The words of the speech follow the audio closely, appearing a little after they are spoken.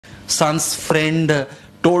son's friend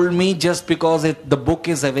told me, just because the book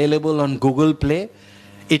is available on Google Play,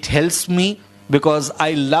 it helps me because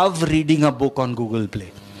I love reading a book on Google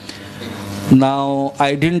Play. Now,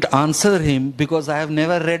 I didn't answer him because I have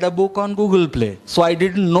never read a book on Google Play. So I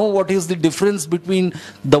didn't know what is the difference between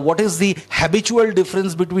what is the habitual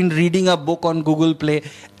difference between reading a book on Google Play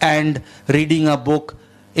and reading a book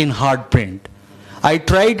in hard print. I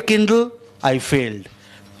tried Kindle, I failed.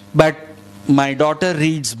 But my daughter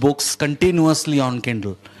reads books continuously on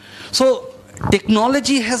Kindle. So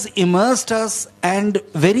technology has immersed us and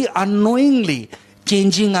very unknowingly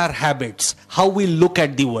changing our habits, how we look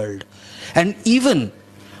at the world. And even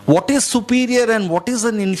what is superior and what is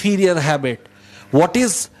an inferior habit, what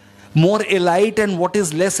is more elite and what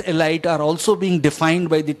is less elite are also being defined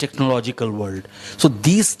by the technological world. So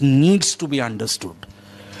this needs to be understood.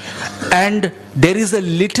 And there is a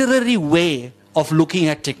literary way of looking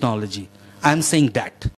at technology. I'm saying that.